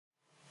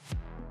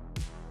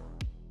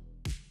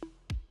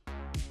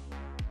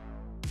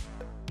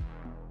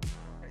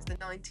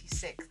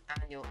96th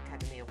Annual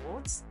Academy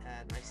Awards,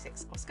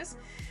 96 Oscars.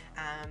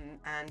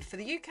 And for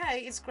the UK,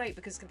 it's great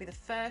because it's going to be the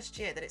first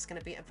year that it's going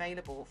to be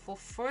available for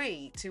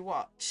free to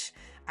watch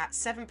at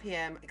 7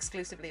 p.m.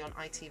 exclusively on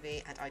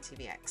ITV and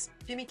ITVX.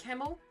 Jimmy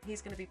Kimmel,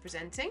 he's going to be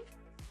presenting.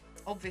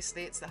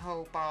 Obviously, it's the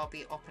whole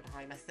Barbie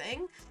Oppenheimer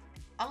thing.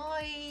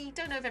 I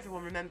don't know if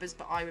everyone remembers,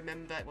 but I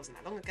remember it wasn't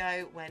that long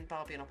ago when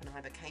Barbie and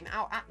Oppenheimer came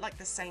out at like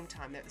the same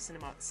time. They were at the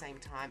cinema at the same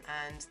time,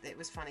 and it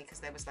was funny because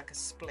there was like a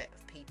split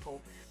of people.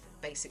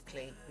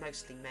 Basically,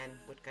 mostly men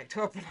would go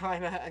to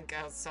Oppenheimer and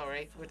girls,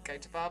 sorry, would go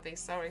to Barbie.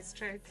 Sorry, it's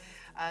true.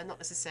 Not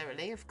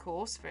necessarily, of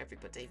course, for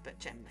everybody, but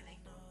generally.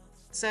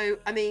 So,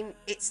 I mean,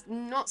 it's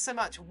not so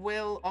much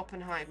will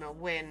Oppenheimer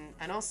win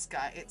an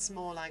Oscar, it's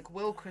more like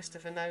will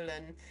Christopher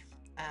Nolan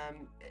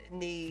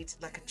need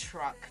like a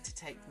truck to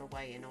take them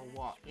away in or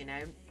what, you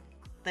know?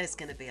 There's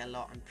going to be a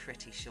lot, I'm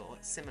pretty sure,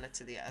 similar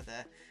to the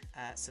other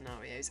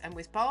scenarios. And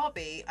with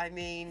Barbie, I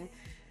mean,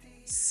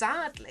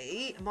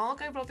 sadly,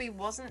 Margot Robbie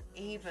wasn't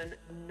even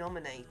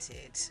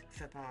nominated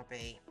for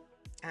Barbie.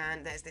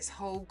 And there's this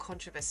whole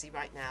controversy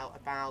right now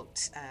about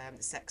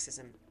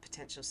sexism,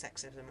 potential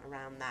sexism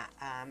around that,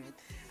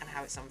 and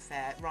how it's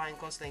unfair. Ryan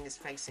Gosling is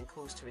facing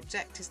calls to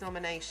reject his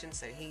nomination,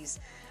 so he's,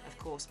 of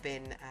course,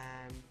 been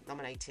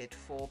nominated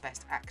for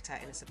Best Actor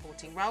in a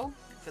Supporting Role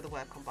for the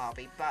work on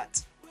Barbie.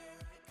 But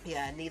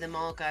yeah, neither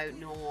Margot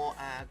nor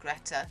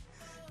Greta,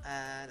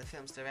 the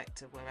film's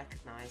director, were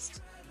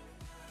recognised.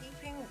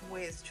 Keeping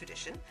with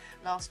tradition,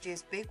 last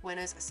year's big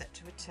winners are set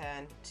to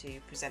return to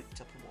present the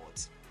top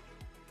awards.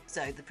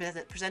 So the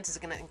presenters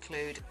are going to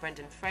include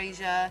Brendan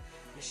Fraser,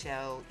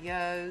 Michelle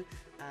Yeoh,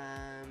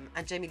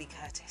 and Jamie Lee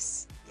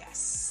Curtis.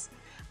 Yes.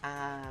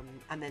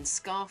 And then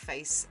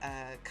Scarface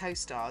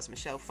co-stars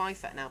Michelle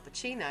Pfeiffer and Al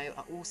Pacino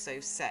are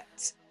also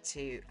set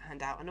to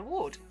hand out an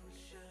award.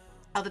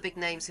 Other big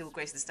names who will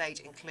grace the stage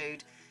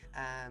include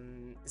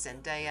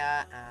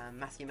Zendaya,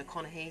 Matthew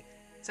McConaughey.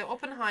 So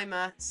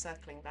Oppenheimer,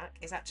 circling back,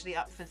 is actually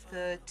up for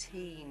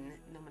 13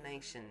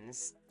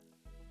 nominations.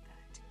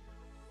 13.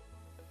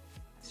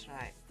 That's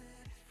right.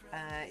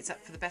 It's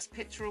up for the Best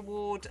Picture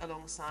Award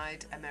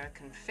alongside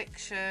American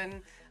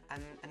Fiction,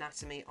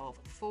 Anatomy of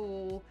a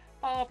Fall,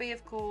 Barbie,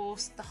 of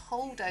course, The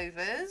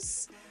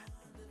Holdovers,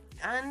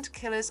 and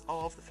Killers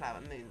of the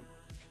Flower Moon.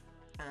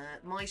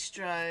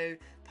 Maestro,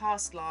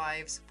 Past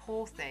Lives,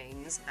 Poor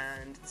Things,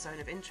 and The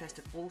Zone of Interest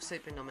have also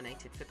been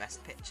nominated for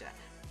Best Picture.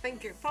 I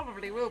think it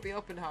probably will be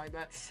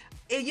Oppenheimer.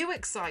 Are you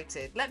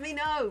excited? Let me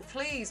know,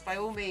 please, by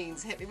all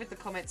means. Hit me with the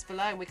comments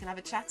below and we can have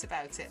a chat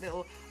about it,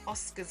 little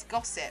Oscars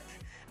gossip.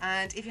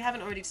 And if you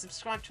haven't already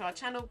subscribed to our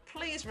channel,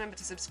 please remember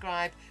to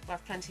subscribe. We'll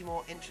have plenty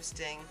more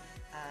interesting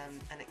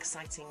and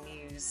exciting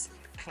news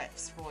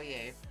clips for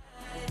you.